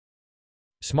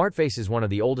Smart Face is one of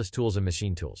the oldest tools in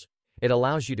machine tools. It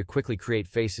allows you to quickly create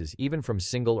faces even from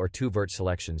single or two vert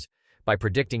selections by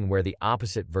predicting where the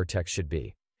opposite vertex should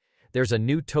be. There's a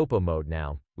new Topo Mode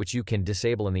now, which you can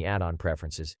disable in the add-on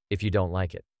preferences if you don't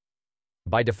like it.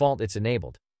 By default, it's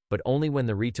enabled, but only when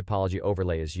the retopology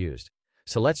overlay is used.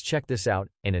 So let's check this out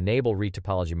and enable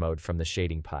retopology mode from the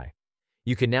shading pie.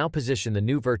 You can now position the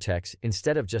new vertex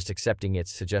instead of just accepting its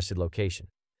suggested location.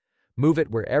 Move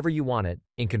it wherever you want it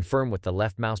and confirm with the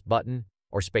left mouse button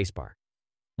or spacebar.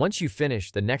 Once you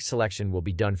finish, the next selection will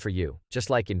be done for you, just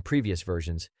like in previous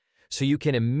versions, so you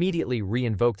can immediately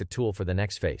re-invoke the tool for the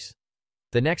next face.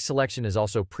 The next selection is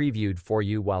also previewed for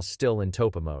you while still in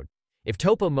Topo Mode. If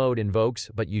Topo Mode invokes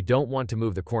but you don't want to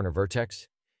move the corner vertex,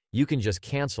 you can just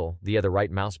cancel via the right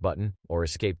mouse button or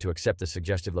escape to accept the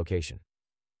suggested location.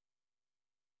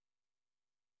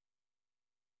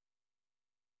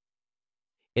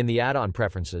 In the add-on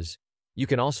preferences, you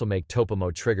can also make Topo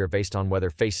Mode trigger based on whether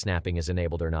face snapping is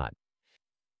enabled or not.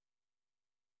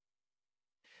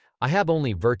 I have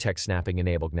only vertex snapping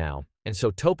enabled now, and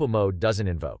so Topo Mode doesn't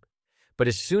invoke. But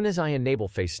as soon as I enable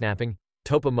face snapping,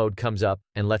 Topo Mode comes up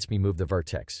and lets me move the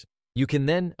vertex. You can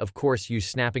then, of course, use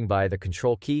snapping by the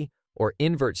Control key or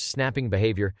invert snapping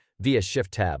behavior via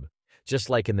Shift tab, just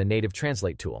like in the native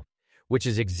Translate tool, which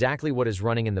is exactly what is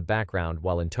running in the background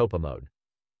while in Topo Mode.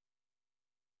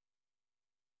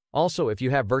 Also, if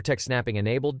you have vertex snapping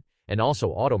enabled and also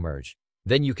auto merge,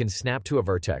 then you can snap to a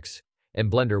vertex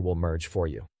and Blender will merge for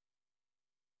you.